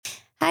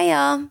Hi,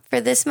 y'all.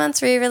 For this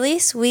month's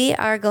re-release, we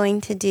are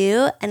going to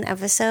do an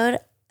episode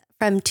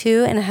from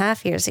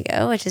 2.5 years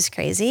ago, which is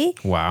crazy.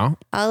 Wow.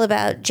 All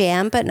about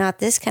jam, but not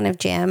this kind of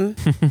jam,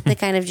 the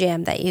kind of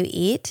jam that you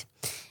eat,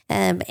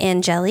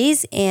 and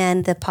jellies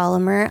and the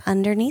polymer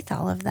underneath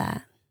all of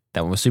that.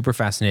 That one was super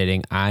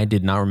fascinating. I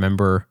did not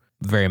remember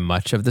very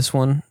much of this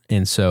one.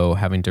 And so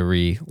having to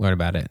relearn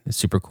about it is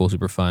super cool,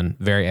 super fun,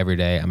 very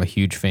everyday. I'm a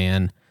huge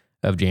fan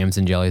of jams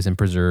and jellies and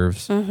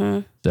preserves.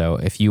 Mm-hmm. So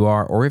if you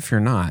are, or if you're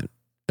not,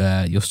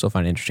 you'll still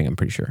find it interesting, I'm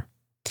pretty sure.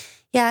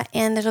 Yeah,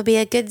 and it'll be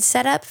a good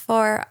setup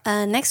for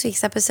next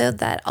week's episode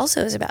that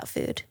also is about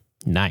food.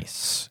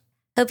 Nice.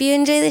 Hope you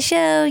enjoy the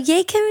show.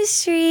 Yay,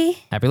 chemistry.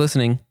 Happy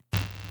listening.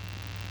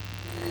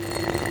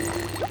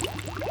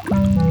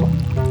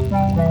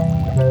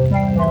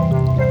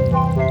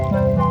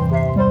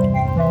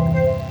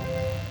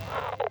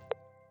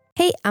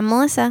 Hey, I'm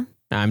Melissa.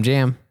 I'm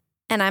Jam.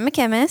 And I'm a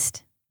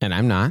chemist. And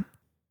I'm not.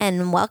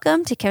 And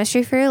welcome to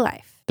Chemistry for Your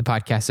Life. The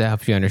podcast that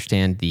helps you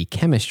understand the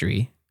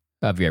chemistry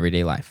of your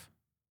everyday life.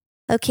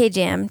 Okay,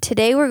 Jam.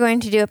 Today we're going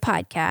to do a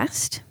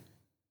podcast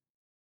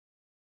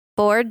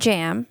for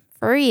Jam,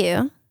 for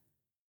you,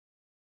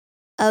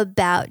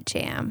 about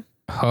jam.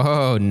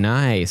 Oh,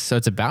 nice. So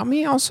it's about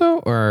me also,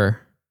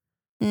 or?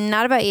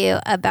 Not about you,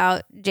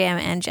 about jam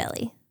and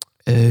jelly.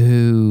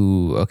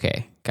 Oh,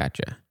 okay.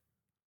 Gotcha.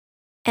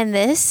 And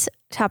this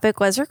topic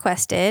was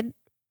requested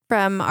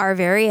from our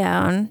very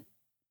own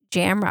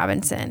Jam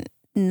Robinson.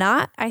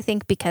 Not, I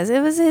think, because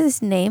it was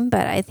his name,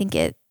 but I think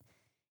it,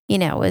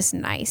 was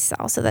nice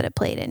also that it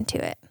played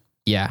into it.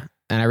 Yeah.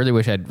 And I really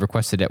wish I'd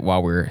requested it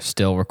while we were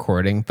still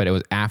recording, but it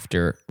was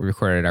after we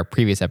recorded our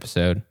previous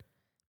episode.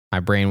 My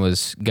brain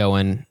was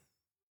going,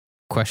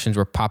 questions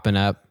were popping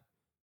up.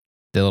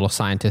 The little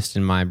scientist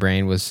in my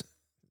brain was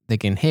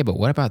thinking, hey, but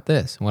what about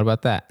this? What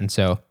about that? And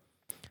so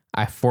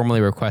I formally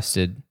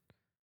requested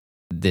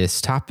this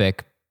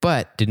topic,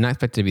 but did not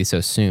expect it to be so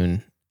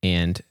soon.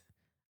 And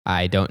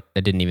I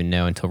didn't even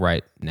know until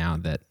right now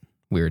that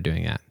we were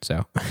doing that.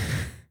 So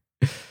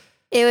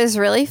it was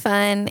really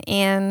fun.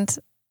 And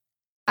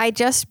I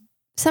just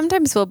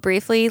sometimes will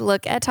briefly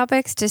look at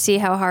topics to see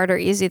how hard or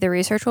easy the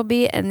research will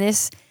be. And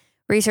this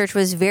research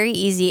was very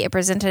easy. It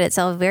presented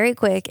itself very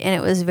quick and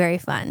it was very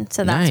fun.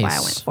 So that's why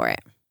I went for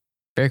it.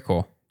 Very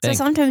cool. Thanks.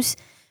 So sometimes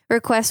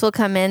requests will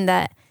come in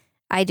that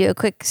I do a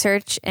quick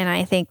search and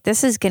I think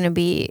this is going to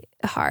be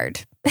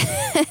hard.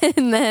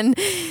 And then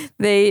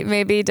they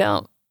maybe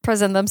don't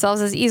present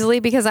themselves as easily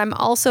because I'm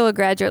also a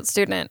graduate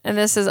student and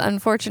this is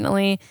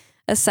unfortunately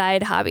a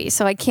side hobby.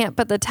 So I can't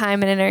put the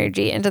time and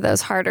energy into those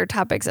harder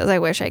topics as I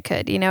wish I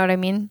could. You know what I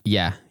mean?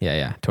 Yeah,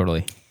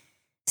 totally.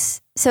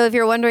 So if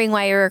you're wondering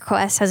why your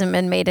request hasn't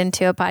been made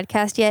into a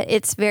podcast yet,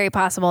 it's very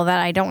possible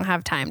that I don't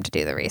have time to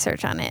do the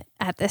research on it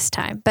at this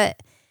time.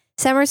 But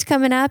summer's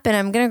coming up and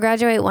I'm going to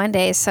graduate one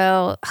day.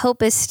 So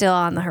hope is still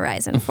on the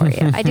horizon for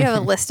you. I do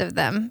have a list of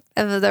them,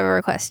 of the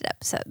requested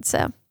episodes.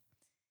 So,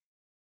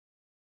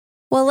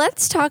 well,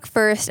 let's talk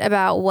first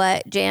about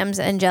what jams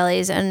and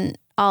jellies and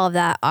all of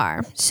that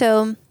are.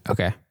 So,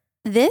 okay.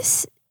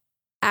 This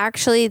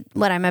actually,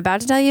 what I'm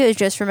about to tell you is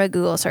just from a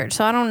Google search.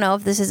 So I don't know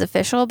if this is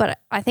official, but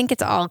I think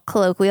it's all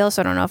colloquial.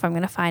 So I don't know if I'm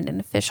going to find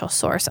an official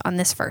source on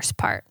this first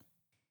part.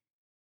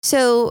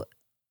 So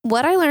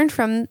what I learned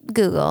from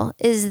Google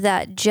is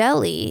that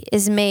jelly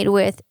is made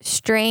with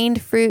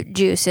strained fruit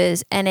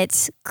juices and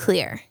it's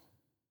clear.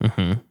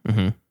 Mm-hmm.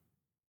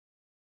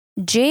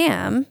 Mm-hmm.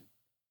 Jam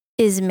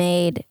is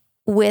made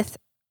with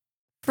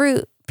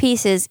fruit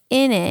pieces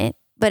in it,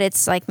 but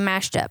it's like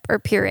mashed up or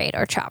pureed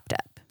or chopped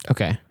up.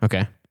 Okay.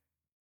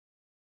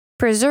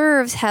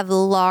 Preserves have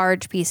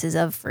large pieces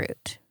of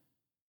fruit.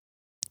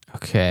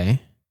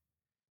 Okay.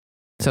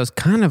 So it's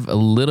kind of a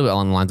little bit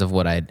along the lines of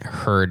what I'd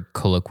heard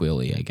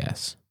colloquially, I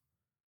guess.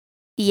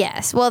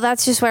 Yes. Well,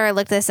 that's just where I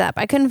looked this up.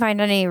 I couldn't find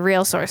any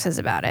real sources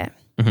about it.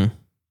 Mm-hmm.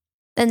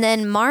 And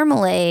then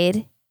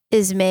marmalade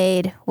is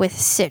made with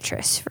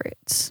citrus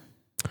fruits.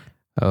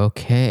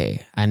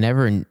 Okay. I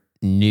never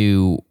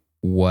knew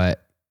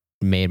what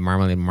made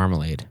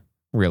marmalade,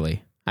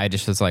 really. I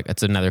just was like,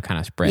 it's another kind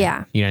of spread.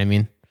 Yeah. You know what I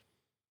mean?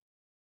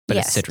 But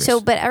yes. It's citrus.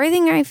 So, but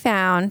everything I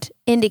found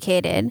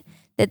indicated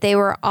that they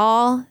were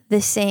all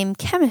the same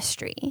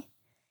chemistry.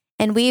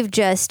 And we've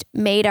just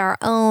made our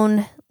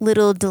own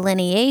little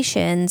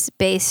delineations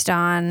based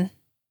on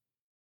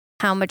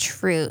how much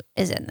fruit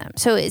is in them.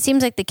 So it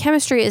seems like the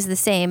chemistry is the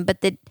same,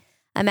 but the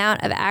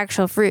amount of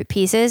actual fruit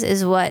pieces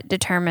is what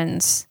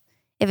determines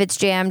if it's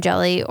jam,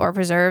 jelly, or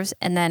preserves.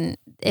 And then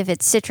if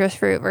it's citrus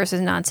fruit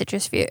versus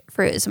non-citrus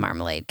fruit is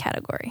marmalade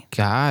category.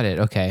 Got it.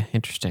 Okay.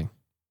 Interesting.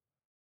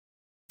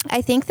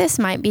 I think this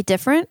might be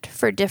different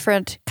for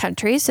different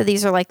countries. So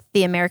these are like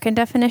the American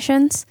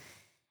definitions.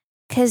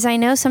 Because I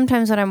know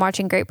sometimes when I'm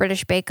watching Great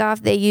British Bake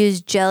Off, they use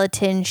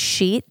gelatin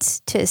sheets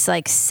to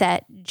like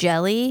set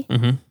jelly.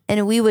 Mm-hmm.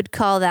 And we would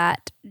call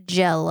that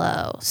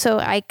Jell-O. So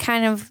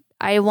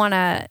I want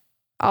to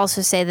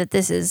also say that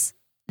this is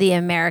the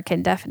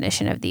American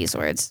definition of these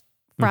words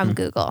from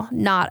Google,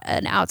 not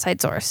an outside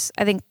source.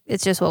 I think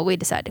it's just what we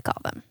decide to call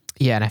them.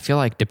 Yeah, and I feel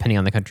like depending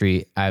on the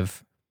country,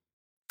 I've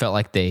felt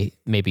like they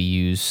maybe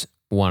use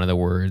one of the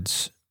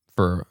words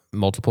for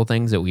multiple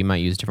things that we might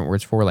use different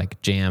words for.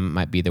 Like jam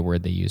might be the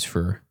word they use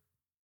for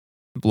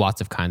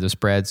lots of kinds of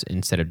spreads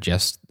instead of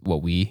just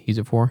what we use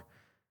it for.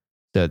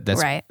 So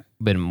that's Right.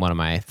 been one of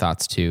my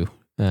thoughts too.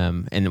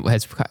 And it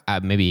has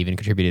maybe even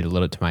contributed a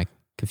little to my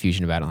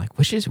confusion about it. Like,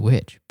 which is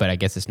which? But I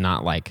guess it's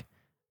not like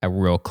a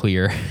real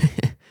clear,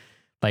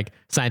 like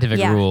scientific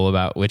rule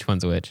about which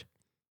one's which.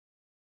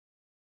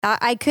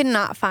 I could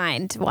not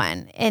find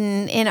one.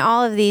 In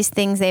all of these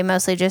things, they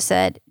mostly just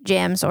said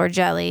jams or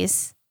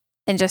jellies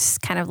and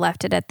just kind of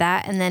left it at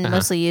that, and then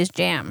mostly used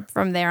jam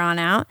from there on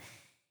out.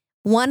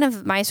 One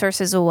of my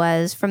sources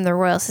was from the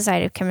Royal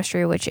Society of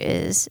Chemistry, which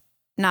is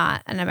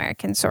not an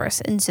American source,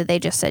 and so they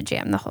just said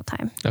jam the whole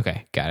time.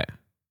 Okay, got it.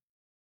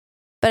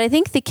 But I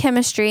think the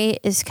chemistry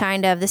is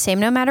kind of the same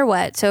no matter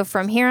what. So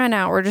from here on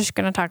out, we're just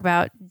going to talk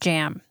about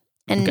jam,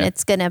 and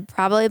it's going to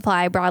probably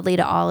apply broadly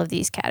to all of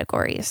these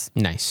categories.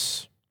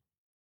 Nice.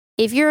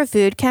 If you're a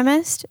food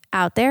chemist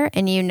out there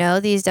and you know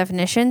these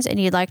definitions and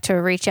you'd like to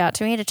reach out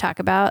to me to talk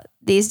about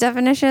these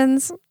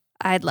definitions,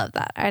 I'd love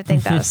that. I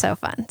think that was so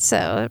fun.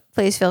 So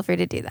please feel free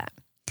to do that.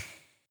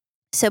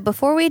 So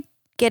before we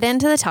get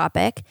into the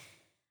topic,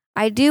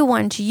 I do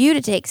want you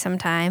to take some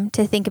time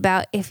to think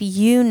about if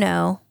you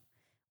know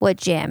what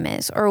jam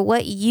is or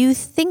what you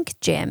think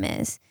jam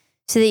is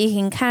so that you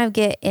can kind of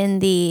get in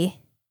the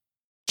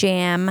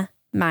jam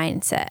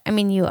mindset. I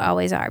mean, you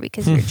always are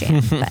because you're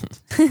jam,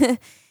 but...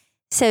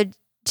 So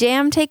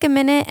jam, take a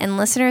minute, and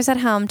listeners at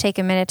home, take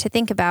a minute to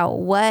think about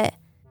what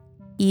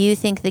you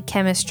think the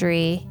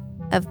chemistry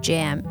of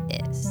jam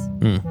is.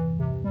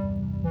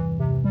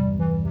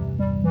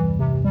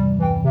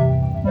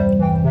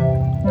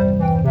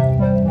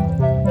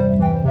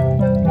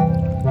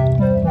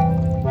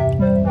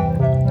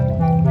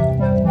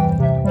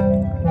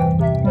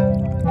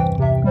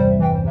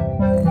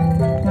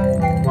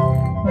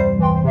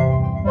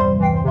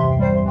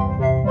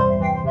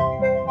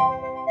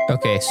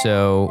 Okay,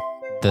 so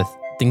the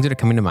things that are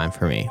coming to mind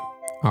for me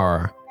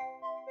are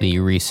the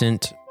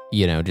recent,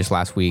 just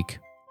last week,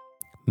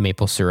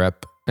 maple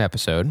syrup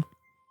episode.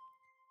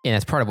 And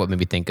that's part of what made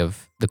me think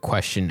of the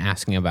question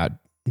asking about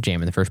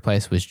jam in the first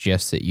place was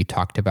just that you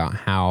talked about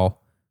how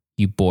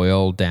you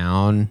boil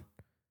down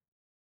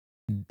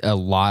a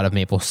lot of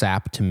maple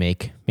sap to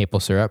make maple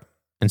syrup.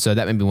 And so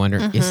that made me wonder,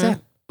 is that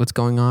what's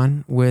going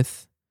on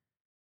with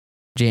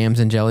jams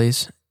and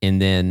jellies? And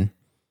then,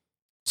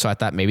 so I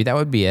thought maybe that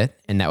would be it.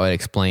 And that would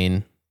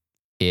explain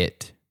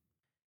it,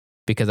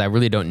 because I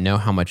really don't know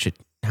how much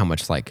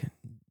like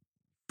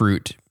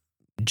fruit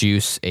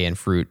juice and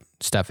fruit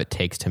stuff it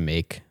takes to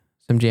make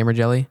some jam or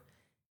jelly.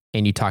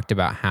 And you talked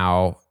about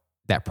how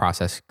that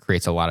process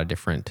creates a lot of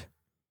different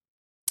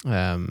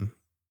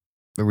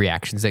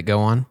reactions that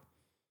go on.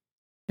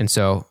 And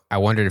so I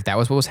wondered if that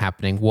was what was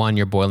happening. One,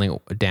 you're boiling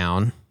it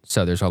down,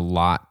 so there's a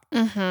lot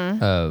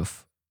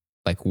of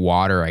like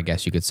water, I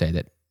guess you could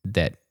say,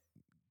 that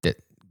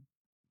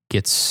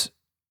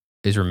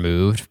is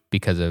removed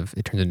because of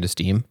it turns into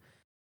steam.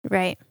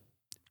 Right.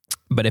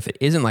 But if it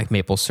isn't like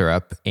maple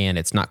syrup and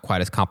it's not quite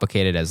as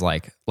complicated as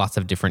like lots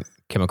of different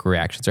chemical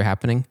reactions are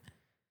happening,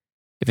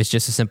 if it's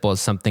just as simple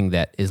as something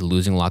that is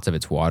losing lots of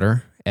its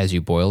water as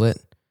you boil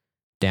it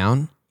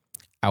down,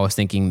 I was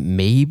thinking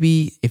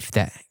maybe if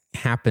that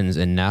happens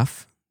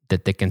enough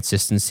that the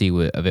consistency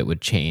of it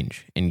would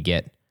change and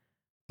get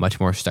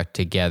much more stuck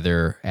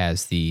together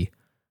as the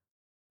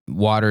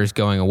water is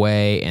going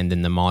away, and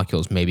then the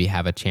molecules maybe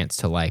have a chance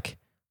to like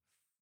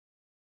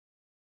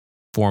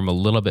form a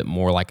little bit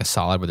more like a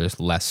solid where there's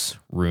less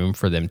room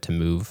for them to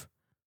move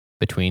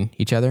between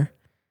each other.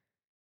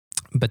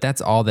 But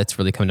that's all that's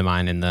really come to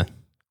mind in the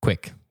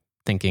quick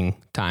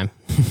thinking time.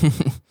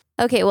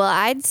 Okay, well,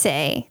 I'd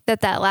say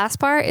that last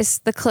part is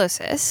the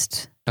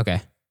closest.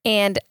 Okay.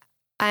 And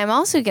I'm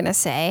also going to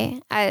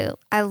say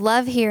I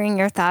love hearing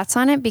your thoughts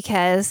on it,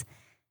 because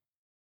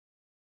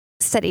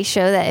studies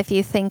show that if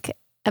you think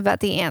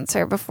about the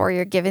answer before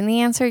you're given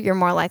the answer, you're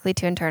more likely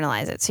to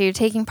internalize it. So you're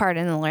taking part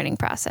in the learning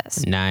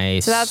process.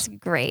 Nice. So that's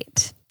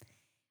great.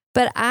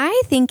 But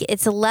I think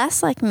it's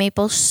less like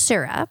maple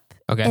syrup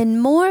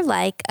and more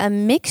like a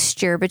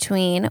mixture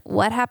between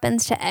what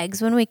happens to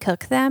eggs when we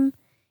cook them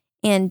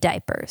and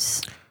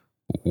diapers.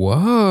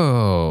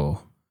 Whoa.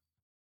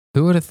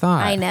 Who would have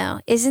thought? I know.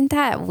 Isn't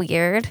that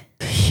weird?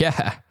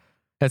 Yeah,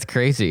 that's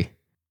crazy.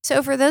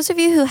 So for those of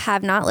you who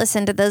have not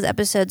listened to those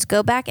episodes,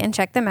 go back and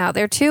check them out.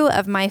 They're two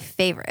of my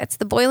favorites.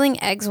 The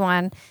boiling eggs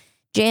one,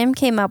 Jam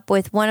came up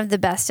with one of the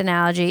best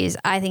analogies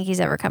I think he's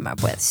ever come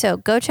up with. So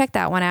go check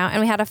that one out. And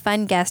we had a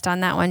fun guest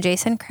on that one,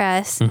 Jason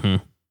Kress.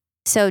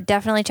 So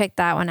definitely check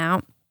that one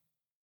out.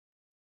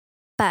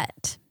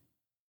 But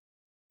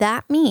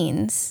that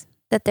means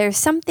that there's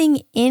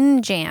something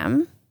in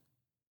jam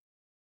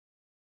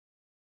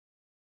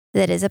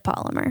that is a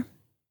polymer.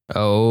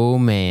 Oh,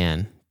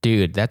 man.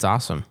 Dude, that's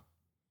awesome.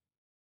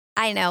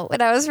 I know.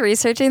 When I was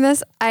researching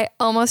this, I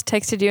almost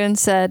texted you and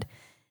said,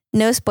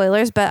 No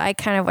spoilers, but I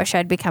kind of wish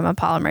I'd become a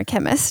polymer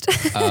chemist.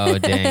 Oh,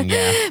 dang,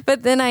 yeah.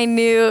 But then I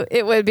knew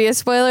it would be a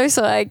spoiler,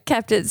 so I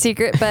kept it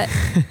secret. But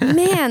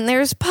man,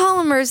 there's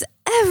polymers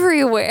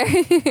everywhere.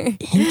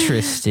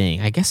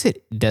 Interesting. I guess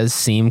it does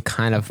seem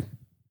kind of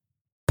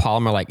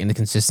polymer-like in the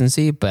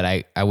consistency, but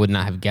I would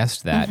not have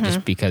guessed that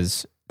just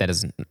because that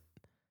is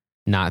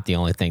not the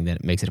only thing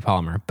that makes it a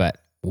polymer. But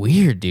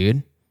weird,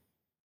 dude.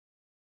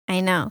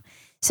 I know.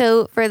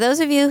 So for those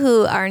of you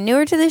who are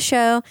newer to the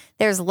show,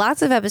 there's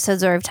lots of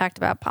episodes where I've talked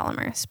about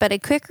polymers, but a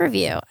quick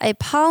review. A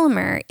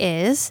polymer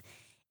is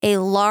a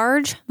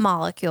large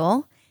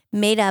molecule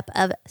made up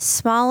of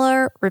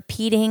smaller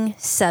repeating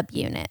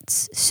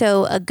subunits.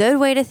 So a good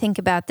way to think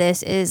about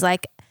this is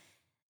like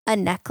a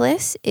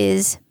necklace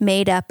is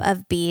made up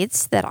of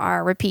beads that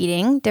are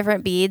repeating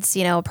different beads.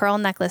 You know, a pearl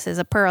necklace is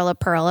a pearl, a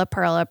pearl, a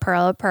pearl, a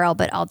pearl, a pearl,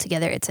 but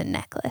altogether it's a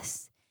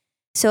necklace.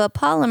 So a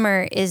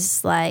polymer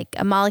is like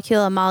a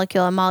molecule, a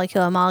molecule, a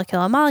molecule, a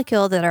molecule, a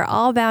molecule that are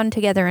all bound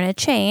together in a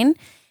chain.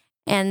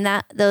 And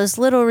that those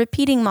little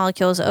repeating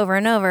molecules over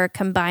and over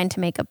combine to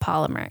make a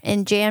polymer.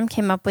 And JM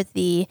came up with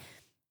the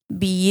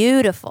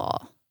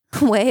beautiful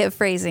way of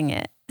phrasing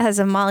it as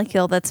a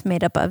molecule that's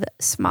made up of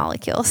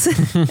molecules,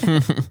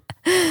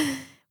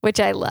 which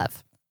I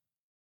love.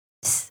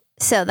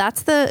 So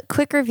that's the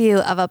quick review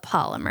of a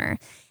polymer.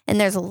 And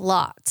there's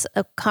lots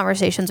of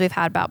conversations we've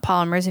had about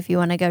polymers if you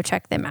want to go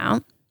check them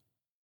out.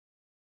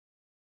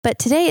 But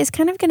today is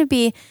kind of going to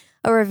be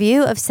a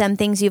review of some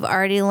things you've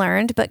already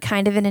learned, but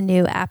kind of in a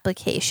new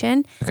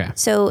application. Okay.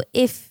 So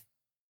if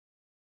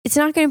it's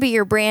not going to be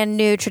your brand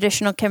new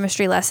traditional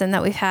chemistry lesson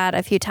that we've had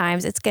a few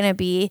times, it's going to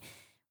be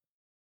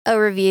a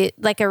review,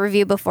 like a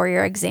review before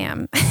your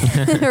exam,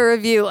 a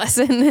review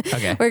lesson.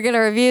 Okay. We're going to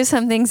review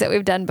some things that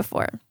we've done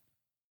before.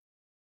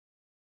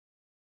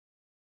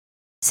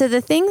 So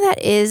the thing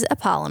that is a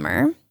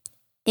polymer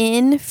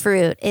in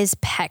fruit is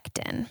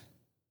pectin.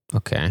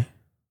 Okay.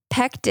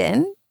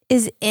 Pectin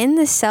is in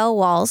the cell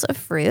walls of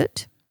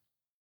fruit.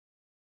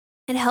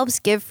 It helps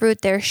give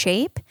fruit their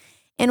shape.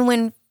 And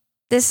when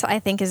this, I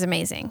think, is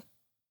amazing.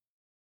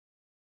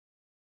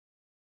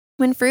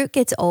 When fruit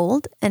gets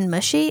old and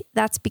mushy,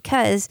 that's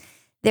because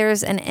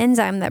there's an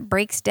enzyme that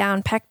breaks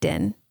down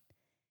pectin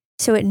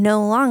so it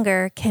no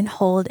longer can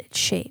hold its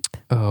shape.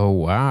 Oh,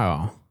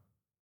 wow.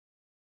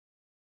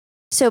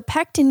 So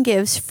pectin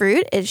gives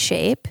fruit its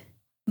shape,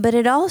 but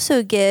it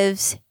also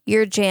gives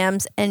your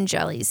jams and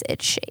jellies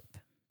its shape.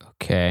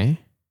 Okay.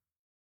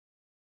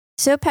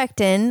 So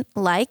pectin,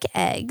 like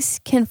eggs,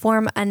 can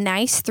form a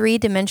nice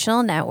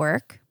 3-dimensional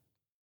network.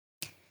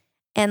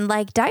 And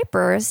like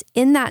diapers,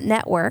 in that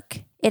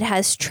network, it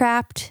has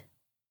trapped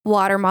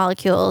water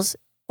molecules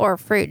or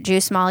fruit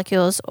juice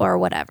molecules or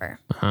whatever.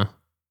 Uh-huh.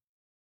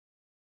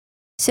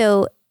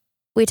 So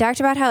we talked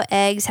about how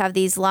eggs have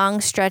these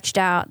long stretched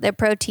out, their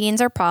proteins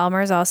are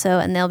polymers also,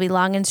 and they'll be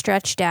long and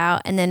stretched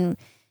out. And then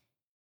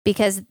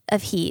because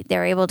of heat,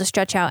 they're able to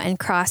stretch out and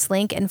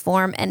cross-link and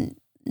form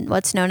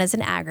what's known as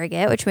an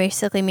aggregate, which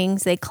basically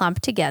means they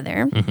clump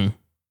together. Mm-hmm.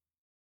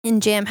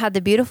 And Jam had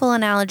the beautiful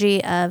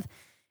analogy of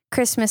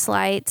Christmas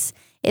lights.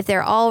 If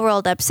they're all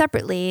rolled up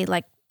separately,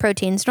 like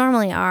proteins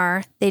normally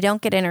are, they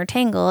don't get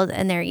intertangled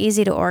and they're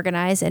easy to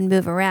organize and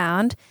move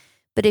around.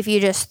 But if you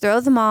just throw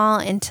them all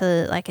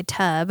into like a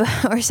tub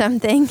or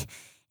something,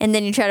 and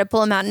then you try to pull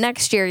them out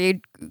next year,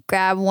 you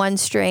grab one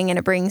string and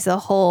it brings the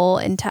whole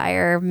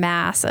entire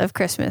mass of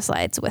Christmas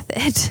lights with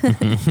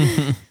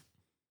it.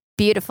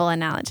 Beautiful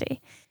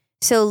analogy.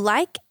 So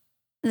like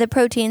the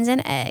proteins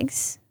in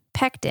eggs,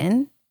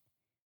 pectin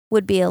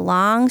would be a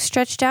long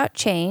stretched out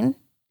chain.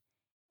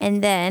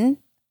 And then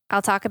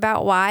I'll talk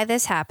about why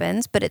this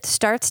happens, but it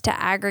starts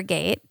to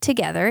aggregate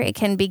together. It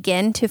can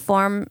begin to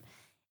form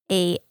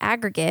a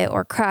aggregate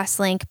or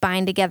cross-link,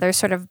 bind together,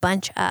 sort of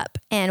bunch up.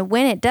 And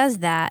when it does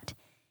that,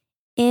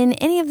 in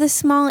any of the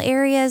small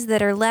areas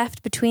that are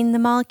left between the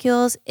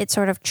molecules, it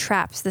sort of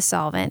traps the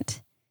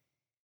solvent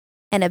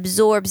and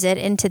absorbs it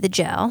into the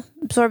gel.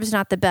 Absorb is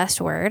not the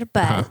best word,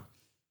 but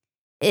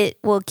it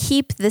will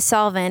keep the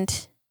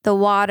solvent, the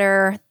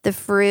water, the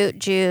fruit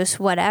juice,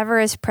 whatever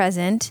is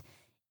present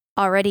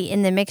already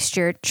in the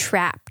mixture,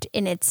 trapped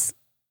in its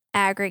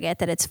aggregate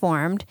that it's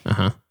formed.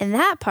 And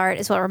that part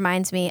is what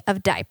reminds me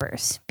of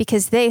diapers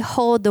because they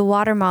hold the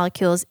water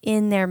molecules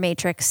in their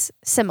matrix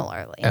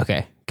similarly.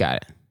 Okay.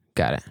 Got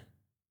it.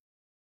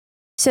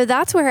 So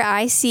that's where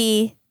I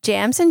see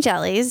jams and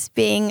jellies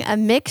being a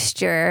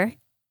mixture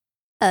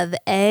of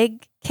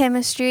egg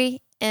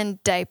chemistry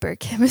and diaper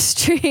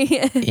chemistry.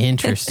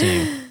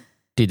 Interesting.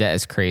 Dude, that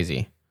is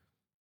crazy.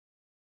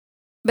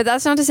 But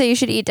that's not to say you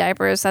should eat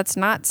diapers. That's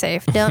not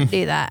safe. Don't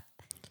do that.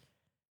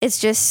 It's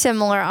just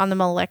similar on the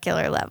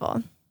molecular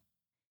level.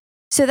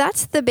 So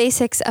that's the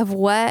basics of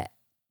what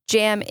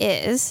jam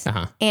is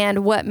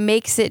and what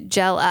makes it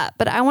gel up.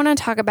 But I want to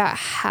talk about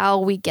how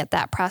we get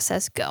that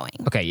process going.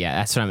 Okay, yeah,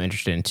 that's what I'm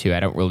interested in too. I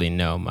don't really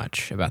know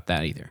much about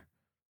that either.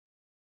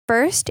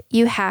 First,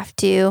 you have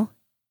to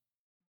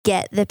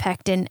get the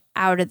pectin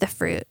out of the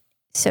fruit,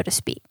 so to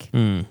speak.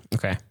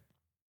 Okay.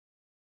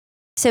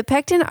 So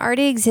pectin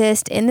already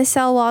exists in the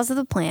cell walls of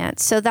the plant.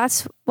 So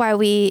that's why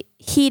we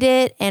heat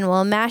it and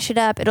we'll mash it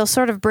up. It'll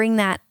sort of bring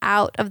that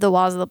out of the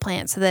walls of the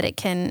plant so that it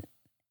can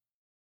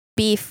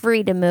be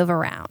free to move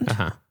around.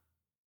 Uh-huh.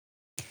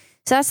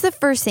 So that's the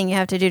first thing you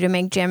have to do to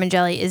make jam and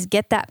jelly is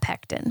get that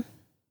pectin.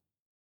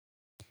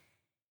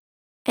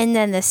 And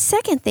then the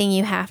second thing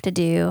you have to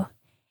do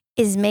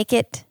is make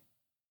it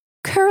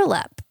curl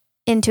up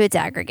into its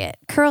aggregate.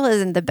 Curl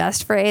isn't the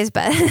best phrase,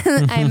 but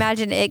I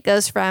imagine it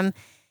goes from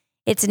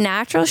its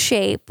natural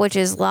shape, which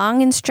is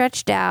long and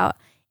stretched out,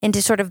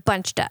 into sort of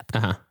bunched up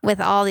with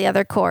all the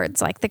other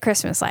chords, like the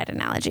Christmas light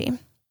analogy.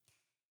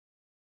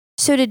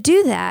 So to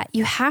do that,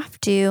 you have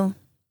to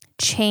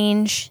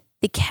change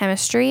the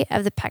chemistry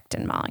of the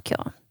pectin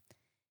molecule.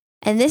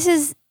 And this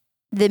is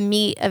the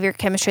meat of your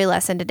chemistry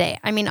lesson today.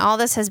 I mean, all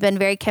this has been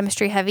very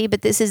chemistry heavy,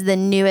 but this is the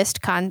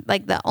newest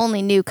the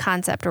only new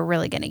concept we're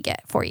really going to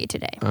get for you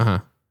today.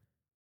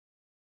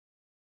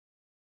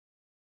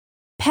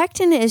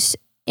 Pectin is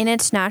in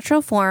its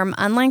natural form,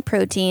 unlike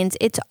proteins,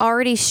 it's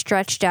already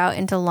stretched out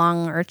into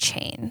longer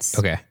chains.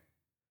 Okay.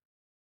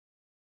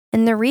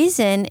 And the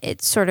reason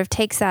it sort of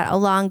takes that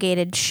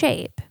elongated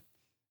shape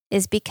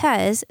is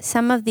because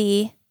some of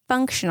the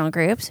functional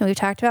groups, and we've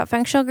talked about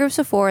functional groups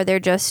before, they're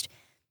just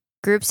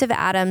groups of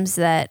atoms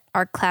that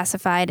are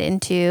classified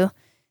into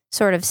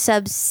sort of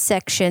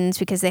subsections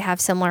because they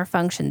have similar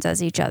functions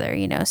as each other,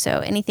 So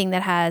anything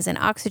that has an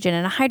oxygen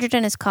and a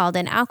hydrogen is called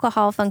an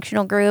alcohol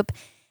functional group.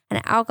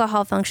 And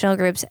alcohol functional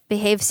groups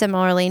behave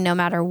similarly no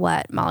matter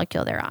what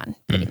molecule they're on,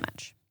 pretty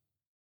much.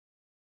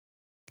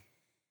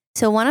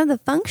 So one of the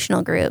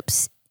functional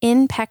groups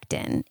in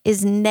pectin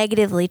is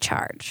negatively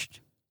charged.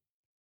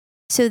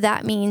 So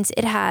that means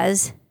it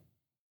has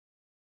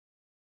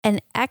an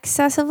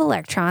excess of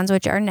electrons,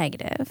 which are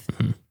negative.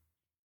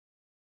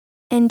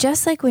 And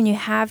just like when you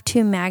have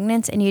two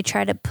magnets and you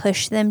try to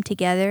push them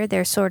together,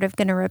 they're sort of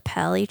going to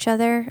repel each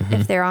other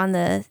if they're on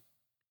the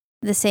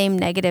same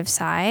negative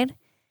side.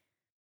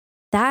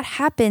 That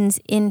happens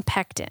in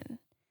pectin.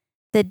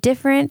 The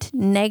different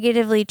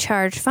negatively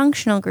charged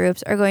functional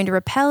groups are going to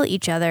repel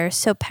each other,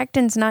 so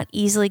pectin's not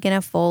easily going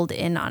to fold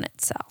in on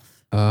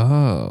itself.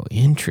 Oh,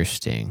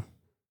 interesting.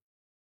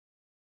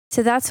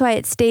 So that's why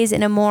it stays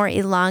in a more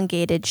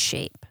elongated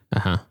shape.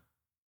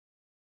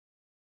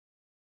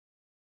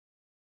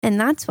 And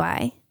that's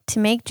why, to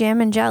make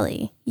jam and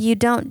jelly, you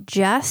don't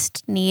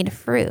just need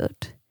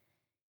fruit.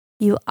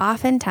 You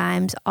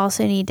oftentimes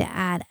also need to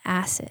add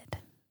acid.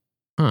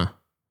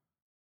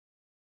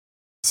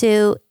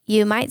 So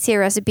you might see a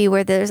recipe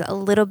where there's a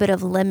little bit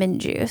of lemon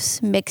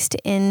juice mixed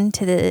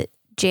into the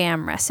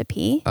jam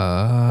recipe.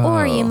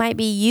 Or you might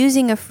be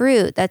using a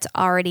fruit that's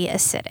already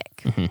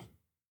acidic.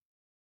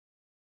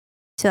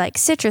 So like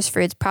citrus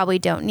fruits probably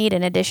don't need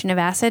an addition of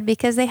acid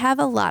because they have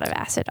a lot of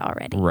acid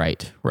already.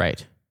 Right.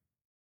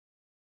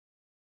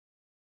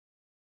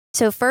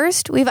 So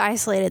first, we've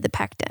isolated the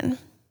pectin.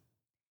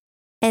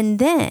 And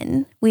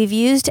then we've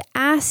used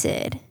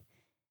acid,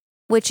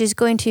 which is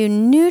going to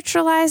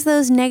neutralize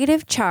those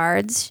negative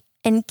charges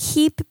and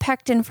keep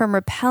pectin from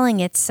repelling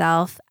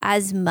itself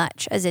as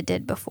much as it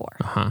did before.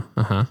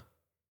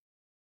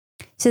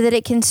 So that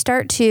it can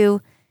start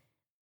to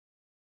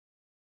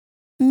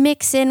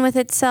mix in with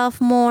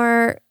itself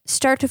more,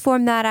 start to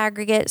form that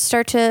aggregate,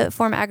 start to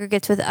form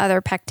aggregates with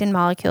other pectin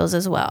molecules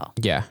as well.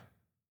 Yeah.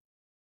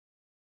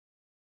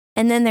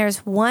 And then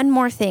there's one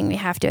more thing we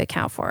have to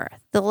account for,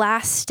 the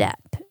last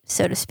step,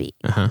 so to speak.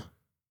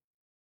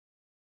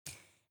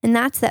 And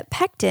that's that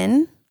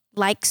pectin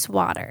likes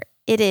water.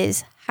 It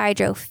is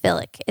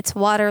hydrophilic. It's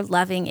water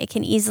loving. It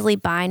can easily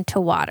bind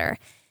to water.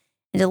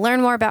 And to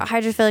learn more about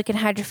hydrophilic and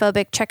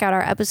hydrophobic, check out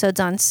our episodes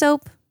on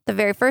soap, the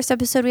very first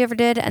episode we ever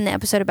did, and the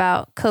episode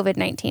about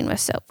COVID-19 with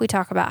soap. We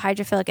talk about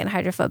hydrophilic and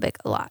hydrophobic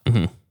a lot.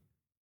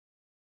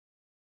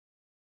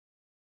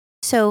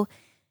 So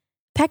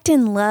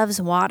pectin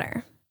loves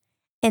water.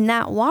 And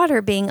that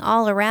water being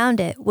all around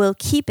it will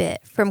keep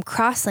it from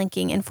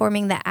cross-linking and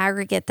forming the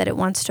aggregate that it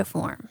wants to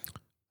form.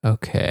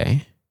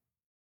 Okay.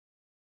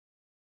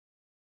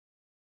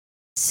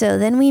 So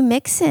then we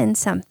mix in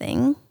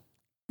something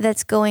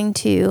that's going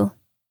to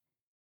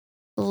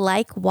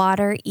like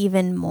water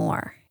even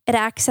more. It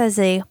acts as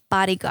a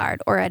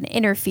bodyguard or an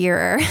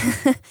interferer.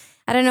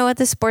 I don't know what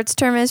the sports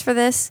term is for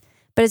this,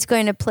 but it's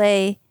going to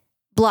play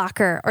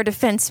blocker or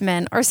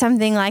defenseman or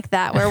something like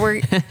that,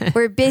 where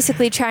we're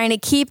basically trying to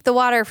keep the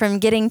water from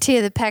getting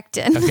to the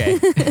pectin. Okay.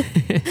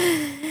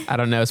 I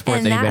don't know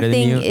sports any better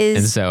than you,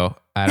 and so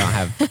I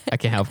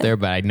can't help there,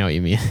 but I know what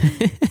you mean.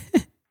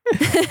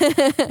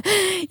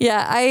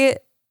 Yeah,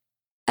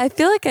 I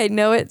feel like I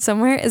know it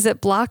somewhere. Is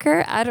it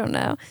blocker? I don't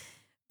know.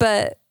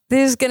 But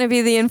there's going to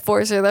be the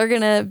enforcer. They're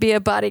going to be a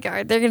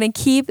bodyguard. They're going to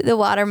keep the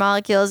water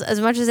molecules as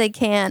much as they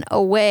can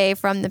away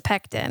from the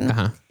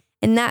pectin.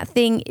 And that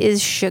thing is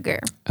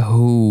sugar.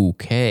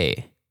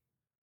 Okay.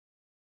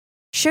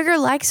 Sugar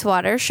likes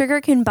water.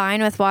 Sugar can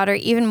bind with water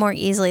even more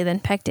easily than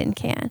pectin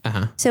can.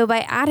 So by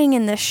adding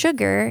in the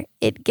sugar,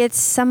 it gets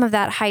some of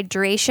that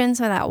hydration,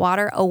 some of that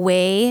water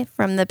away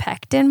from the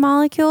pectin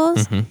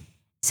molecules.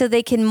 so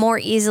they can more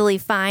easily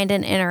find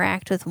and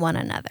interact with one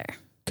another.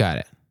 Got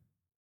it.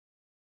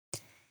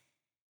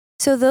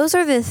 So those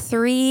are the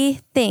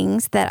three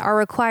things that are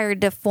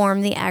required to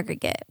form the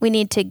aggregate. We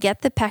need to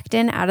get the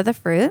pectin out of the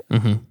fruit.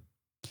 Mm-hmm.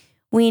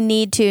 We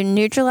need to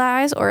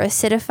neutralize or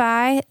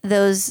acidify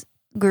those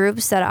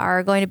groups that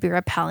are going to be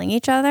repelling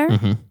each other.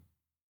 Mm-hmm.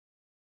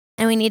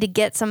 And we need to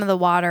get some of the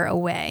water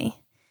away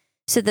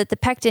so that the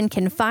pectin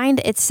can find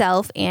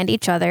itself and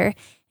each other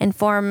and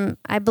form,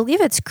 I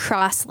believe it's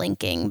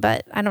cross-linking,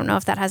 but I don't know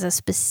if that has a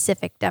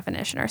specific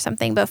definition or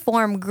something, but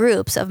form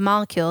groups of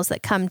molecules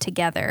that come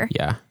together.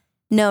 Yeah.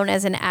 Known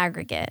as an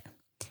aggregate.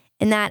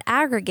 And that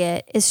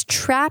aggregate is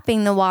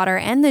trapping the water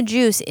and the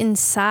juice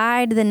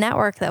inside the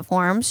network that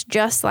forms,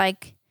 just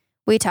like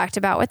we talked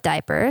about with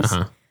diapers.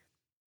 Uh-huh.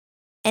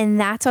 And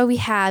that's why we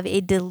have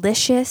a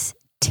delicious,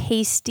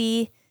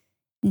 tasty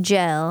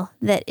gel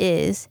that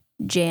is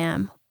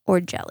jam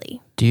or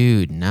jelly.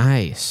 Dude,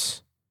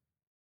 nice.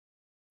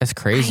 That's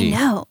crazy. I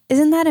know.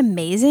 Isn't that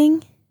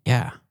amazing?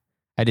 Yeah.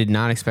 I did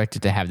not expect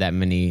it to have that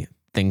many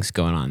things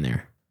going on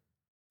there.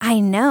 I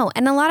know.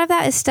 And a lot of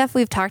that is stuff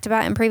we've talked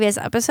about in previous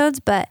episodes,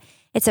 but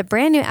it's a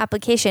brand new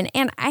application.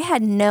 And I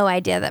had no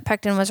idea that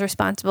pectin was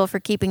responsible for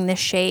keeping the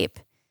shape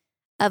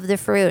of the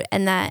fruit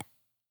and that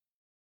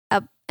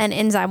an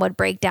enzyme would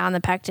break down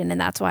the pectin. And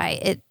that's why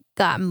it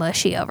got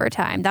mushy over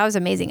time. That was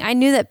amazing. I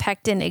knew that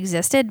pectin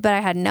existed, but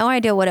I had no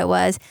idea what it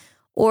was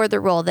or the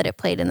role that it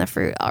played in the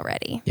fruit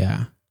already.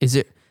 Yeah.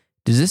 Does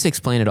this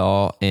explain at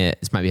all?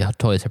 This might be a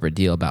totally separate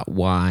deal about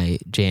why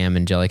jam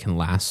and jelly can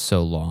last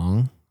so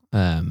long.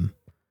 I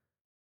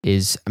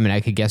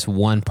could guess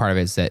one part of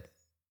it is that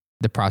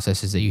the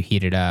process is that you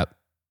heat it up,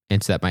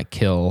 and so that might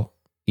kill,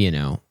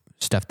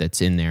 stuff that's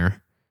in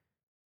there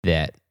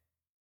that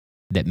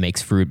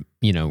makes fruit,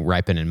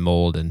 ripen and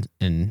mold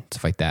and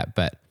stuff like that.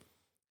 But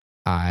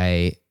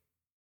I've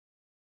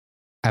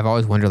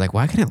always wondered, like,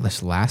 why can it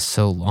just last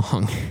so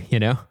long?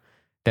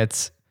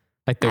 That's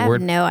like the I word.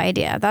 have no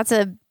idea. That's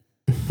a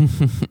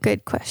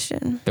good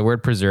question. The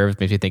word preserved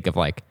makes me think of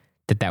like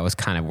that was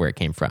kind of where it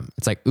came from.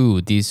 It's like,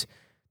 ooh, this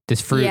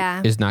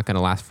fruit is not going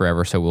to last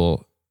forever,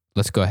 so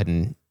let's go ahead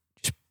and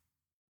just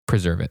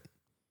preserve it.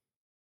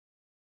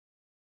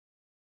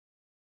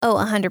 Oh,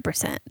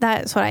 100%.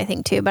 That's what I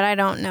think too, but I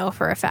don't know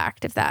for a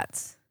fact if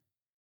that's...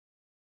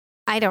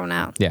 I don't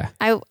know. Yeah.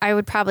 I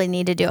would probably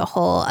need to do a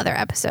whole other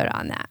episode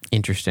on that.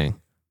 Interesting.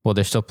 Well,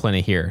 there's still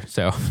plenty here,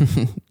 so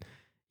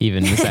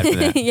even aside from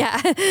that.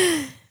 Yeah.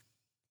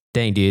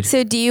 Dang, dude.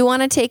 So do you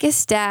want to take a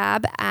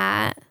stab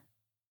at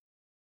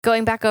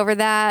going back over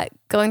that,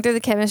 going through the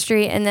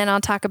chemistry, and then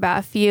I'll talk about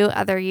a few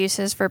other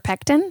uses for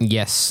pectin?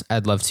 Yes,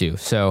 I'd love to.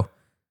 So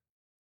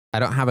I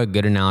don't have a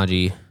good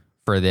analogy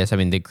for this. I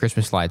mean, the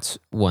Christmas lights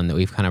one that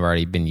we've kind of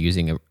already been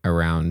using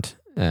around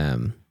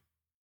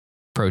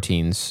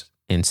proteins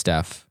and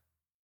stuff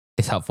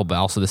is helpful, but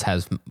also this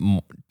has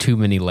too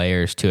many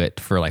layers to it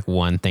for like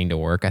one thing to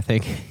work, I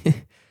think.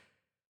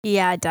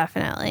 Yeah,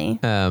 definitely.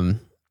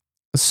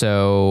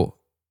 So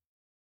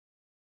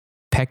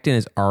pectin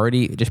is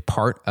already just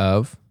part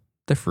of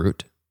the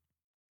fruit,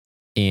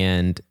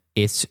 and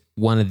it's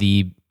one of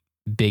the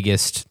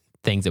biggest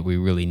things that we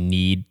really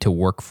need to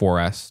work for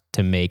us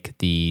to make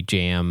the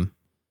jam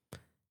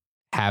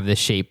have the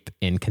shape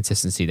and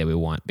consistency that we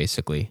want,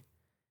 basically.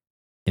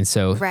 And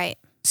so right.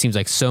 It seems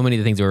like so many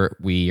of the things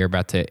we are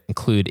about to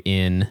include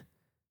in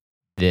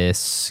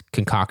this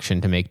concoction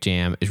to make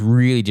jam is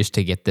really just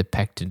to get the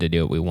pectin to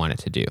do what we want it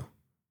to do,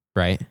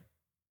 right?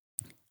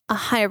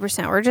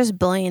 100%. We're just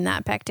bullying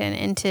that pectin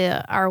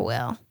into our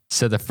will.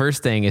 So the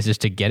first thing is just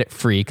to get it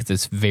free because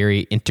it's very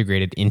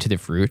integrated into the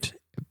fruit,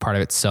 part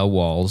of its cell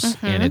walls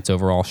and its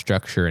overall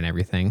structure and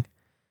everything.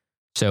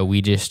 So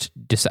we just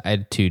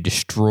decided to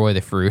destroy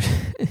the fruit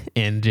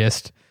and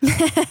just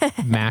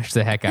mash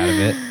the heck out of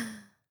it.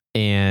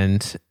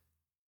 And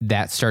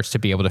that starts to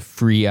be able to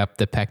free up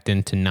the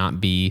pectin to not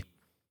be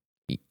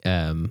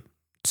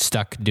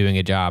stuck doing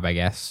a job, I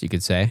guess you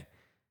could say.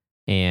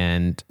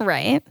 And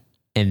right.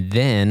 And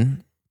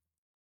then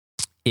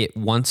it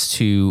wants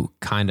to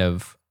kind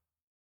of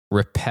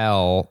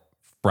repel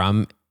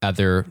from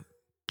other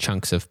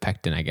chunks of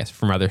pectin, I guess,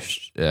 from other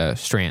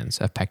strands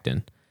of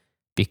pectin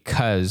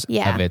because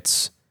of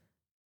its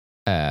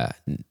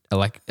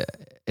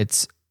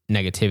its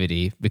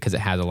negativity, because it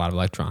has a lot of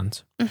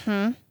electrons.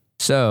 Mm-hmm.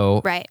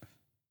 So right.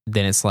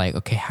 Then it's like,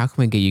 okay, how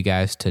can we get you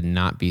guys to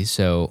not be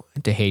to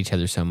hate each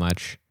other so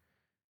much?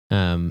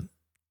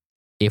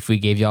 If we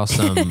gave y'all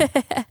some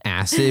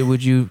acid,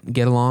 would you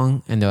get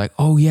along? And they're like,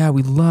 oh yeah,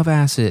 we love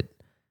acid.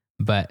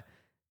 But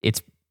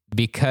it's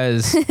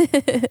because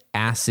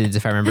acids,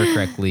 if I remember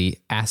correctly,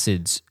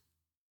 acids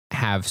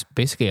have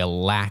basically a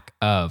lack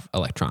of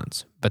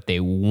electrons, but they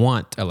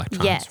want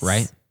electrons,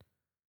 right?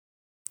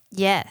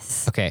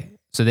 Yes. Okay.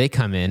 So they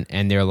come in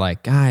and they're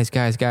like, guys,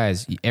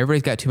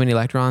 everybody's got too many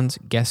electrons.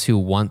 Guess who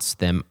wants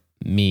them?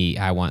 Me.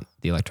 I want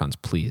the electrons,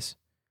 please.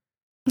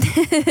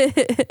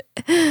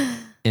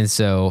 And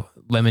so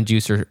lemon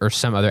juice or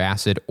some other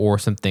acid or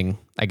something,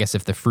 I guess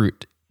if the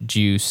fruit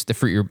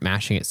you're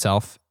mashing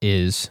itself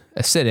is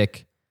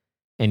acidic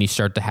and you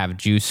start to have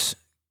juice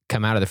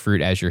come out of the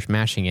fruit as you're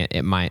smashing it,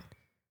 it might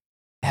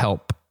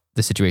help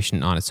the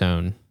situation on its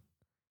own.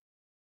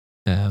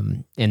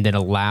 And then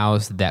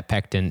allows that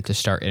pectin to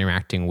start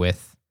interacting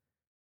with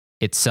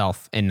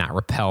itself and not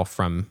repel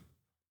from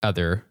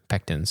other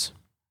pectins,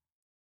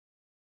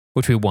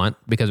 which we want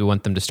because we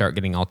want them to start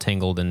getting all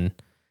tangled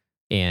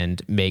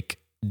and make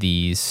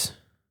these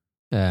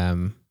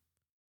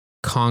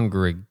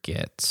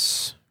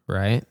congregates,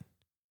 right?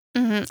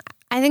 Mm-hmm.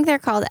 I think they're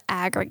called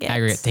aggregates.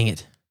 Aggregate, dang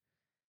it.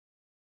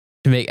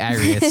 To make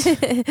aggregates.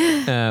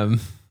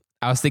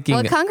 I was thinking...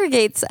 Well,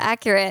 congregate's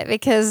accurate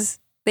because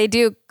they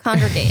do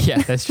congregate.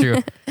 Yeah, that's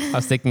true. I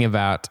was thinking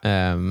about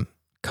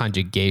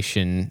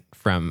conjugation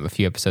from a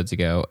few episodes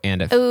ago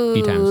and a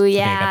few times. I think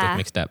I got those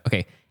mixed up.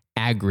 Okay,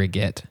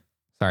 aggregate.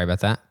 Sorry about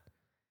that.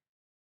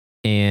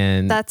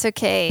 And that's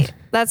okay.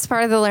 That's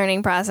part of the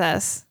learning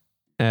process.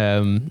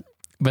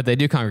 But they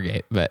do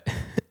congregate. But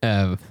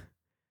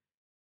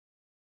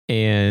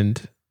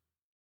and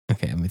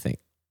okay, let me think.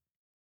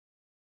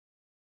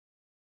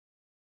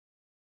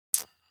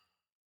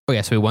 Oh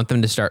yeah, so we want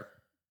them to start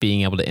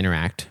being able to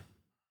interact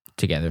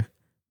together.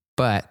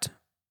 But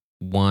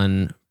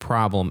one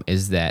problem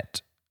is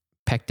that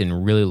pectin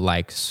really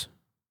likes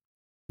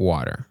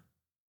water,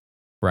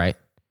 right?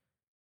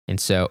 And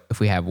so if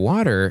we have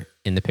water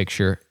in the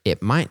picture,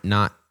 it might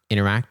not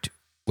interact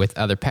with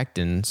other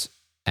pectins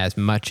as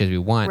much as we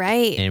want,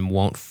 right? And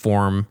won't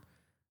form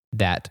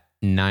that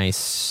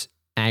nice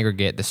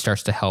aggregate that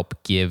starts to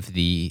help give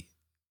the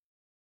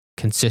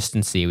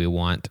consistency we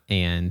want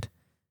and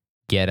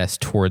get us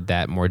toward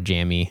that more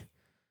jammy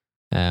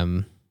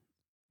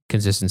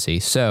consistency.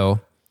 So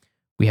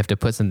we have to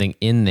put something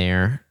in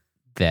there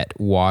that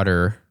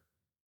will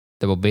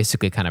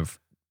basically kind of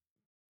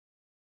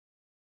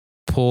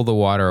pull the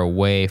water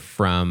away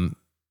from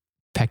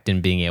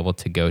pectin being able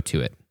to go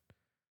to it.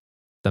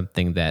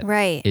 Something that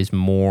is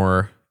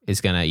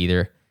going to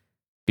either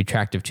be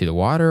attractive to the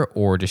water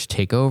or just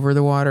take over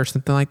the water or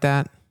something like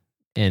that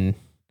and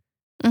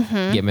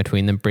get in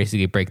between them,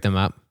 basically break them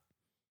up.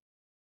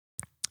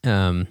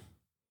 And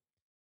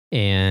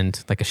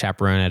like a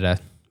chaperone at a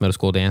middle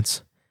school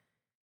dance.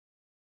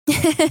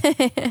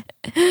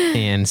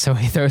 And so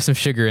he throws some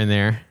sugar in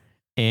there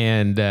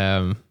and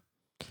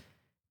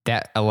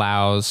that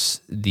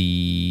pulls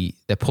the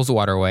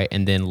water away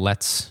and then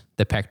lets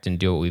the pectin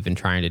do what we've been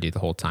trying to do the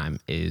whole time,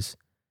 is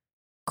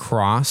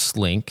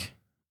cross-link,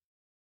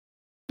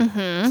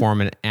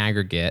 form an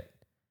aggregate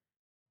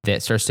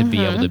that starts to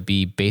be able to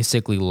be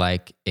basically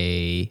like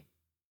a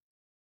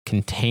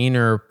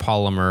container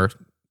polymer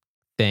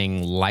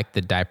thing, like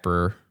the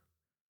diaper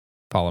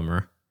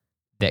polymer,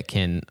 that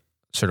can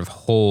sort of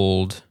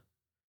hold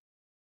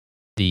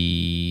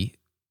the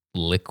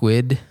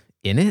liquid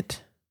in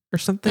it or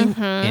something.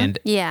 And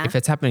if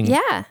it's happening,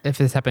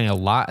 if it's happening a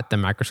lot at the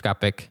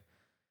microscopic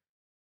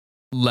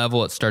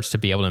level, it starts to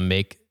be able to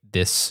make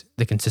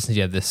the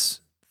consistency of this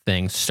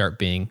thing start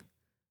being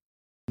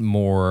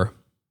more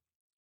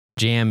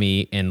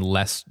jammy and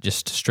less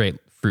just straight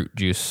fruit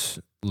juice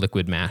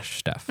liquid mash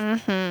stuff.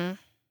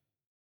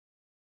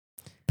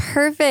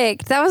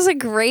 Perfect. That was a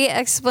great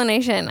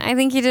explanation. I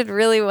think you did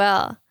really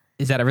well.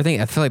 Is that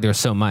everything? I feel like there was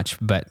so much,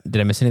 but did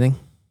I miss anything?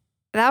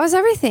 That was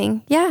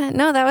everything. Yeah,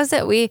 no, that was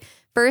it. We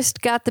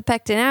first got the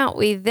pectin out.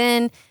 We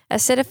then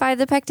acidified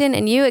the pectin,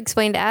 and you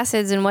explained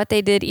acids and what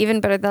they did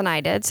even better than I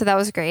did. So that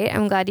was great.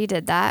 I'm glad you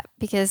did that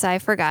because I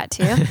forgot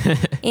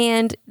to.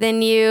 And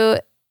then you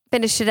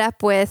finished it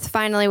up with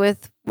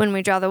when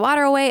we draw the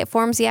water away, it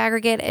forms the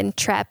aggregate and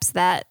traps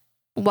that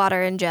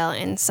water and gel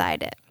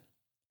inside it.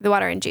 The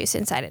water and juice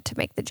inside it to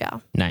make the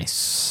gel.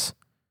 Nice.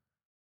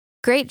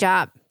 Great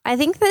job. I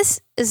think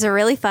this is a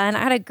really fun.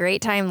 I had a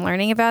great time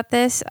learning about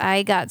this.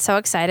 I got so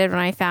excited when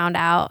I found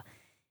out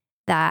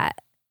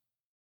that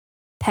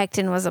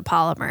pectin was a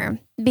polymer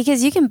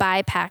because you can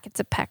buy packets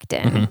of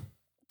pectin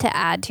to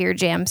add to your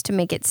jams to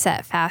make it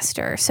set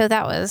faster. So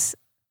that was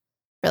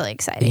really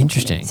exciting.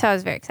 Interesting. So I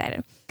was very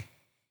excited.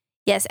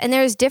 Yes, and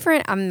there's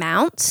different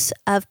amounts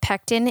of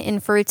pectin in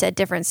fruits at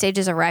different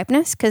stages of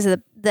ripeness because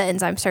the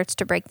enzyme starts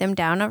to break them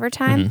down over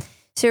time.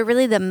 So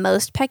really the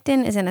most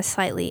pectin is in a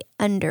slightly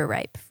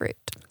underripe fruit.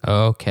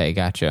 Okay,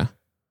 gotcha.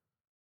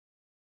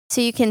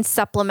 So you can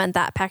supplement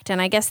that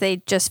pectin. I guess they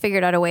just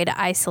figured out a way to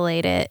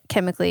isolate it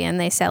chemically and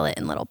they sell it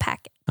in little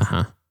packets.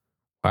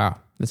 Wow,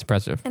 that's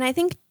impressive. And I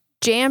think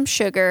jam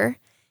sugar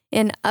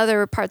in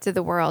other parts of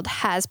the world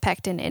has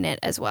pectin in it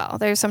as well.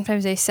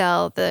 Sometimes they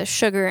sell the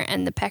sugar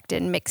and the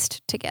pectin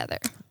mixed together.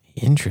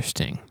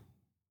 Interesting.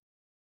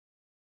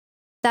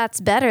 That's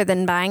better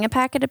than buying a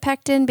packet of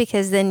pectin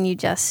because then you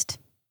just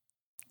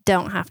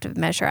don't have to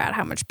measure out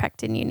how much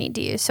pectin you need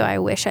to use. So I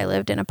wish I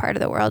lived in a part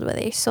of the world where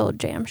they sold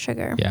jam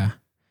sugar. Yeah.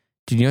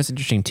 Do you know what's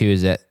interesting too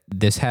is that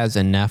this has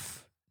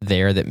enough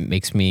there that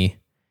makes me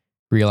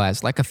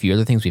realize, like a few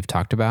other things we've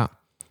talked about,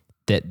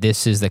 that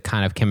this is the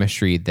kind of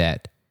chemistry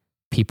that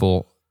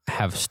people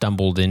have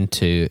stumbled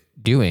into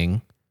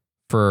doing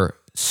for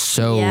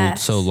so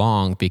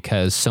long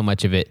because so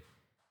much of it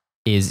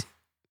is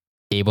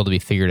able to be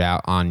figured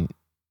out on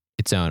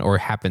its own, or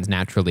happens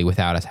naturally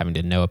without us having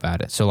to know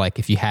about it. So like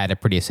if you had a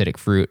pretty acidic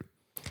fruit,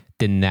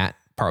 then that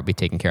part would be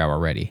taken care of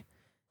already.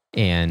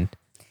 And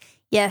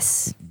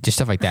yes, just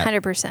stuff like that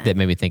 100%. that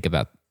made me think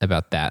about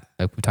that,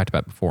 like we talked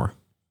about before.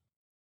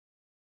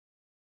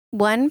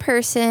 One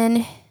resource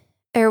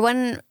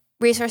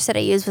that I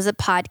used was a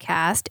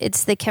podcast.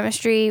 It's the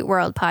Chemistry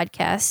World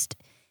podcast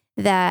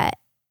that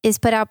is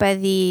put out by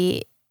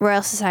the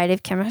Royal Society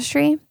of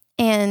Chemistry.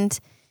 And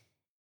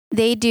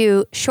they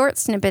do short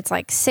snippets,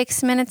 like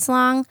 6 minutes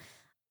long,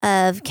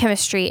 of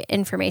chemistry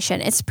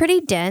information. It's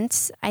pretty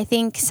dense. I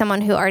think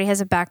someone who already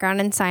has a background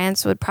in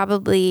science would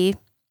probably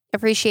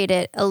appreciate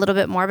it a little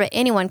bit more, but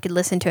anyone could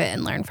listen to it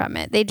and learn from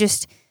it. They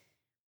just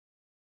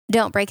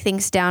don't break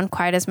things down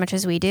quite as much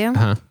as we do.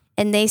 Uh-huh.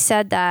 And they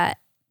said that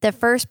the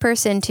first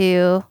person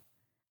to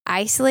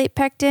isolate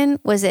pectin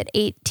was at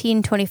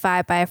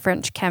 1825 by a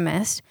French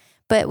chemist,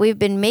 but we've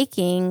been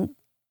making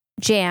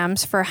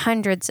jams for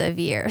hundreds of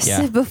years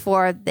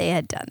before they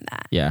had done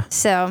that. Yeah.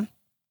 So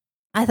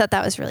I thought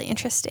that was really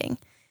interesting.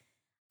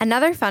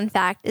 Another fun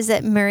fact is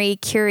that Marie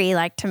Curie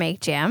liked to make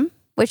jam,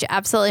 which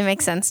absolutely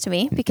makes sense to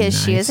me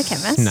because she was a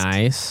chemist.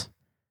 Nice.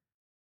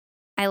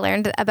 I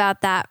learned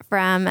about that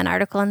from an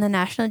article in the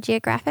National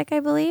Geographic, I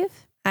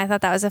believe. I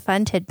thought that was a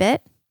fun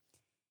tidbit.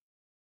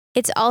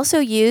 It's also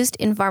used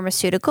in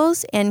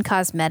pharmaceuticals and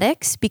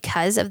cosmetics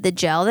because of the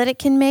gel that it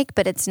can make,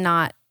 but it's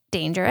not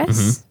dangerous.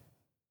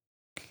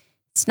 Mm-hmm.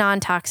 It's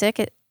non-toxic.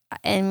 It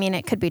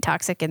could be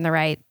toxic in the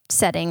right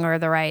setting or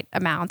the right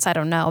amounts. I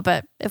don't know.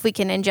 But if we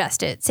can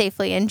ingest it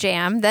safely in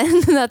jam,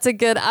 then that's a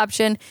good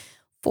option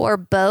for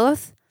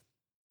both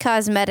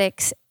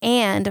cosmetics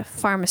and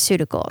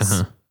pharmaceuticals.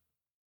 Uh-huh.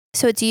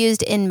 So it's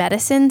used in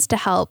medicines to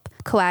help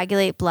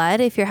coagulate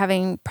blood if you're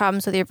having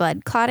problems with your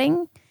blood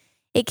clotting.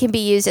 It can be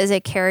used as a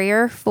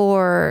carrier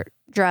for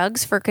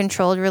drugs for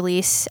controlled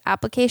release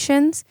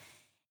applications.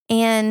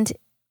 And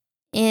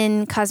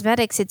in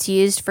cosmetics, it's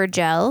used for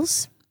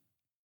gels.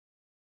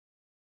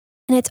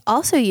 And it's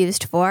also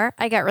used for,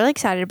 I got really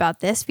excited about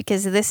this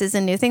because this is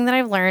a new thing that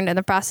I've learned in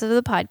the process of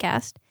the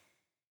podcast,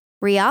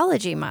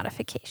 rheology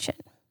modification.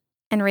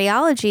 And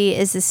rheology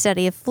is the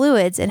study of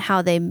fluids and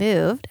how they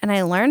moved. And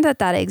I learned that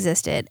that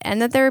existed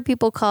and that there were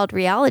people called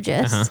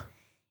rheologists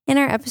in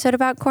our episode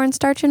about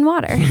cornstarch and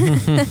water.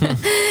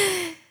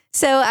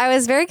 So I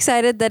was very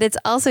excited that it's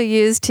also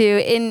used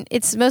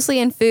it's mostly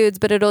in foods,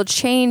 but it'll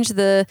change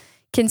the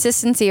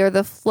consistency or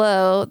the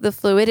flow, the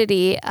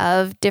fluidity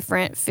of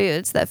different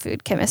foods that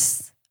food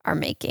chemists are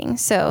making.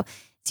 So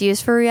it's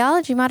used for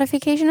rheology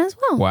modification as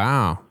well.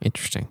 Wow.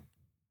 Interesting.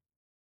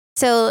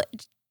 So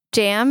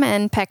jam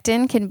and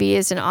pectin can be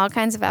used in all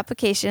kinds of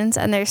applications,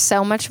 and there's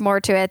so much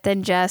more to it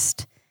than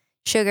just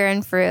sugar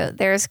and fruit.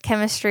 There's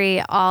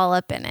chemistry all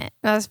up in it.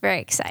 That was very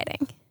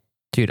exciting.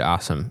 Dude,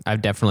 awesome.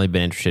 I've definitely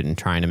been interested in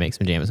trying to make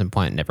some jam at some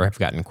point. Never have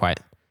gotten quite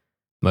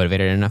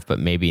motivated enough, but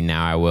maybe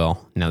now I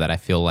will, now that I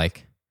feel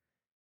like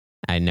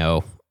I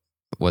know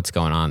what's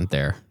going on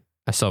there.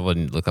 I still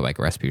wouldn't look up like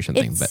a recipe or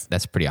something, but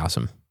that's pretty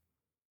awesome.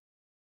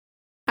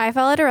 I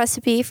followed a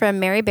recipe from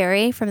Mary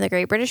Berry from the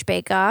Great British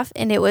Bake Off,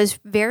 and it was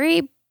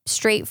very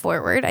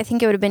straightforward. I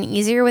think it would have been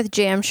easier with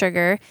jam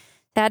sugar.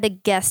 I had to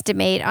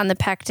guesstimate on the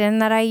pectin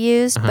that I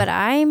used, but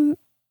I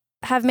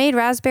have made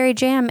raspberry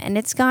jam and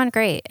it's gone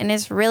great and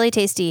it's really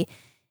tasty.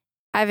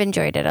 I've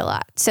enjoyed it a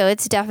lot. So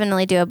it's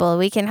definitely doable.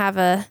 We can have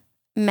a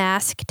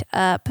masked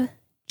up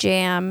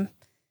jam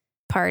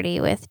party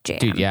with jam.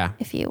 Dude, yeah.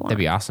 If you want. That'd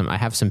be awesome. I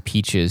have some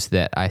peaches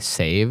that I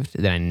saved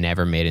that I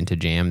never made into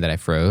jam that I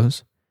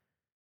froze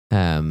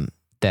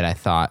that I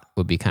thought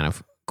would be kind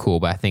of cool.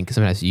 But I think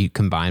sometimes you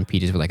combine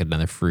peaches with like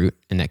another fruit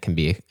and that can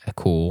be a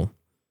cool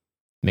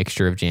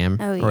mixture of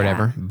jam or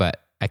whatever.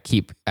 But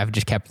I've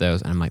just kept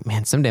those and I'm like,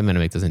 man, someday I'm going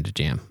to make those into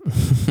jam.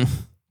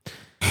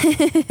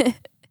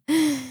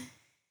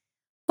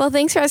 Well,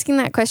 thanks for asking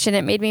that question.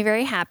 It made me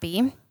very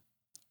happy.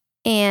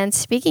 And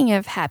speaking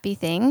of happy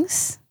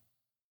things,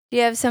 do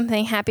you have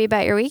something happy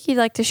about your week you'd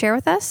like to share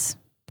with us?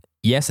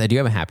 Yes, I do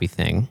have a happy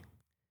thing.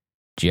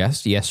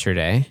 Just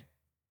yesterday,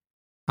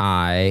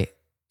 I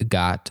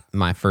got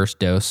my first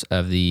dose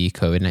of the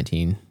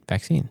COVID-19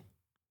 vaccine.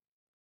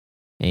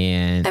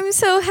 And I'm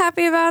so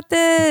happy about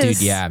this.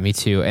 Dude, yeah, me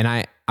too.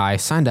 And I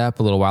signed up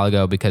a little while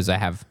ago because I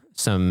have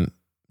some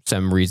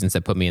reasons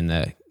that put me in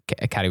the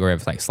category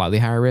of like slightly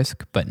higher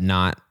risk, but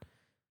not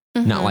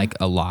like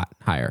a lot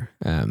higher.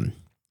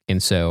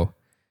 And so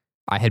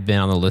I had been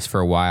on the list for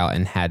a while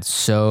and had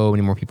so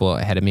many more people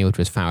ahead of me, which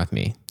was fine with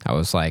me. I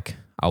was like,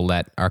 I'll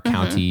let our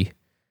county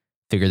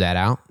figure that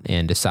out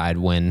and decide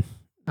whenever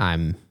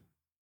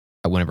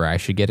I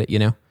should get it, you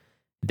know?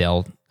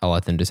 I'll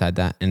let them decide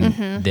that.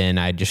 And then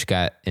I just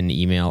got an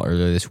email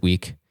earlier this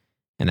week,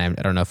 and I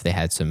don't know if they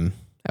had some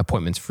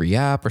appointments free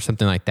up or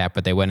something like that,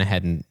 but they went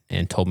ahead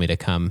and told me to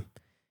come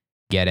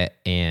get it.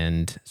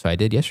 And so I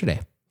did yesterday.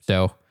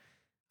 So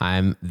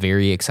I'm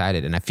very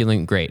excited and I'm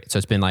feeling great. So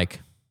it's been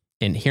like,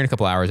 and here in a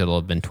couple hours, it'll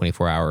have been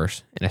 24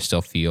 hours and I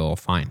still feel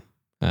fine.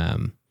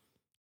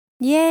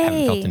 Yay. I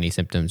haven't felt any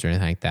symptoms or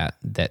anything like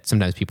that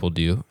sometimes people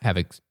do have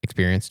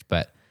experienced,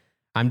 but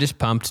I'm just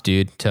pumped,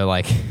 dude, to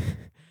like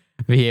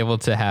be able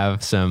to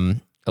have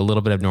a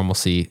little bit of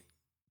normalcy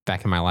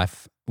back in my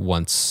life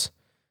once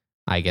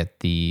I get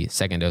the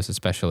second dose,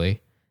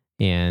 especially,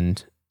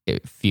 and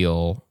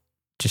feel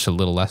just a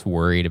little less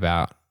worried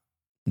about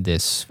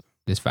this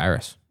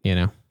virus, you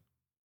know?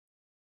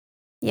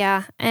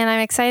 Yeah. And I'm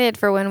excited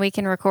for when we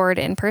can record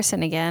in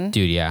person again.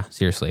 Dude, yeah,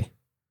 seriously.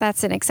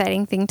 That's an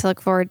exciting thing to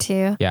look forward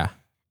to. Yeah.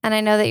 And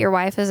I know that your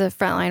wife is a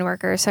frontline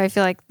worker, so I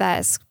feel like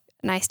that's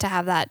nice to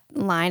have that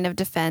line of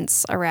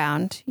defense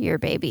around your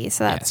baby.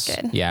 So that's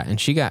good. Yeah. And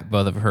she got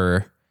both of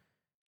her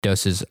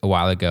doses a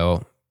while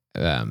ago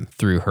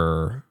through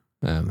her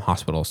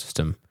hospital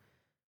system.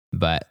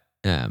 But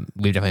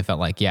we definitely felt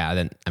like,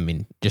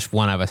 just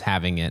one of us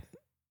having it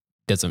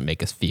doesn't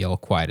make us feel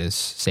quite as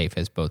safe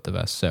as both of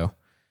us. So,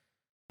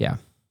 yeah.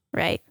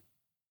 Right.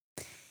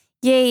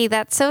 Yay.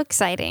 That's so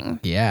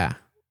exciting. Yeah.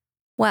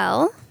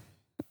 Well,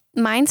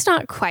 mine's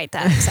not quite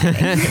that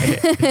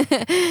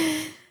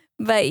exciting.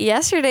 But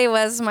yesterday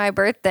was my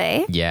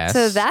birthday. Yes.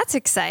 So that's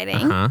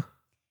exciting. Uh-huh.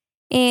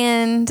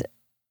 And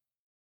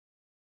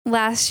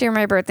last year,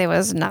 my birthday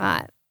was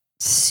not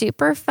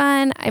super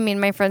fun. I mean,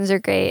 my friends are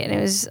great and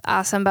it was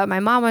awesome, but my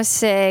mom was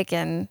sick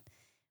and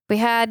we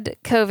had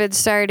COVID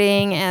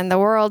starting and the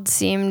world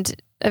seemed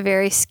a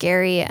very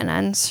scary and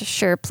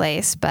unsure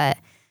place. But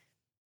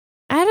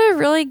I had a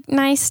really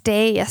nice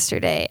day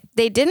yesterday.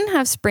 They didn't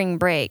have spring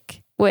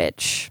break,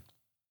 which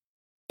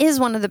is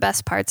one of the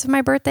best parts of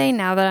my birthday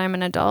now that I'm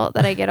an adult,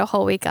 that I get a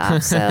whole week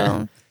off.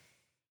 So,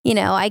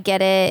 I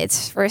get it.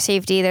 It's for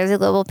safety. There's a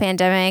global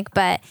pandemic,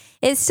 but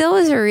it still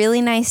was a really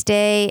nice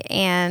day.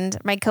 And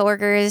my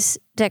coworkers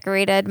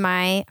decorated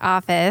my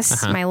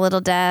office, my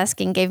little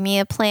desk, and gave me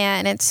a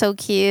plant. And it's so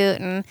cute.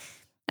 And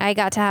I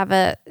got to have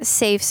a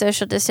safe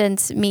social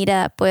distance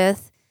meetup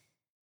with,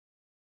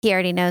 he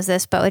already knows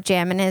this, but with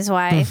Jam and his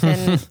wife.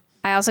 And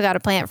I also got a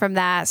plant from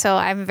that. So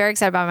I'm very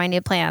excited about my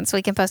new plants.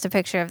 We can post a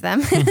picture of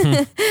them.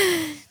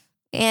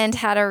 And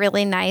had a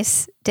really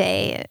nice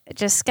day.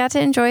 Just got to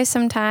enjoy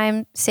some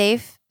time,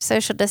 safe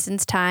social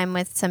distance time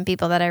with some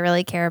people that I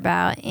really care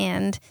about,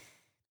 and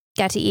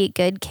got to eat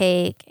good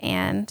cake.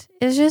 And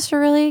it was just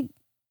it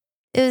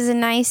was a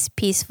nice,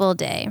 peaceful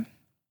day.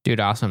 Dude,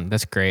 awesome.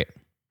 That's great.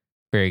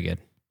 Very good.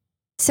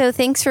 So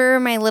thanks for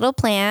my little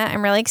plant.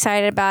 I'm really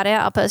excited about it.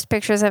 I'll post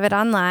pictures of it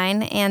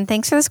online. And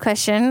thanks for this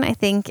question. I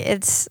think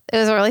it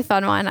was a really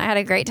fun one. I had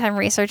a great time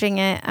researching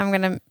it. I'm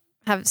going to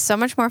have so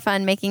much more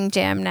fun making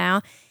jam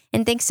now.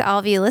 And thanks to all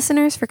of you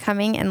listeners for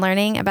coming and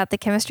learning about the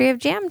chemistry of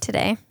jam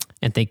today.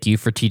 And thank you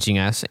for teaching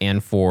us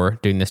and for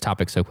doing this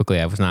topic so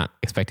quickly. I was not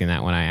expecting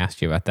that when I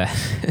asked you about that.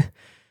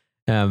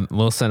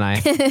 Melissa and I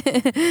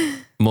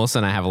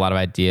have a lot of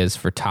ideas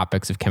for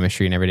topics of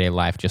chemistry in everyday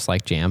life, just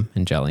like jam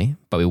and jelly,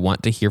 but we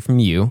want to hear from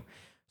you.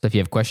 So if you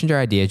have questions or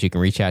ideas, you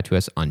can reach out to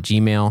us on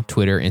Gmail,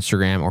 Twitter,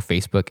 Instagram, or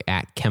Facebook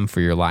at Chem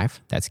for Your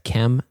Life. That's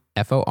Chem,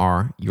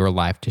 F-O-R, Your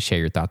Life, to share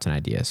your thoughts and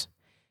ideas.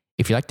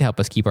 If you'd like to help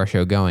us keep our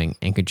show going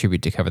and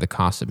contribute to cover the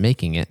cost of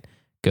making it,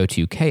 go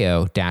to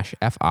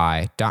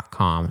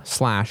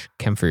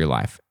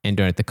ko-fi.com/chemforyourlife and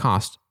donate the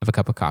cost of a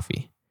cup of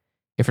coffee.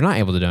 If you're not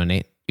able to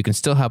donate, you can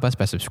still help us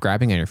by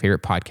subscribing on your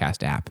favorite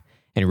podcast app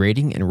and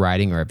rating and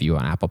writing a review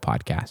on Apple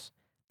Podcasts.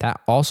 That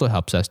also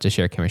helps us to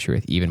share chemistry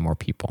with even more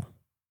people.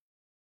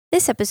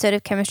 This episode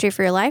of Chemistry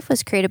for Your Life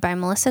was created by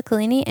Melissa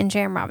Collini and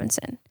Jam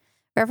Robinson.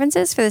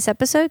 References for this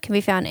episode can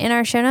be found in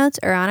our show notes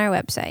or on our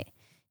website.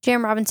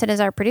 Jam Robinson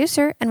is our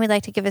producer, and we'd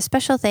like to give a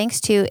special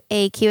thanks to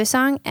A.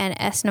 Kiwasong and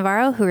S.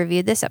 Navarro, who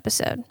reviewed this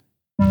episode.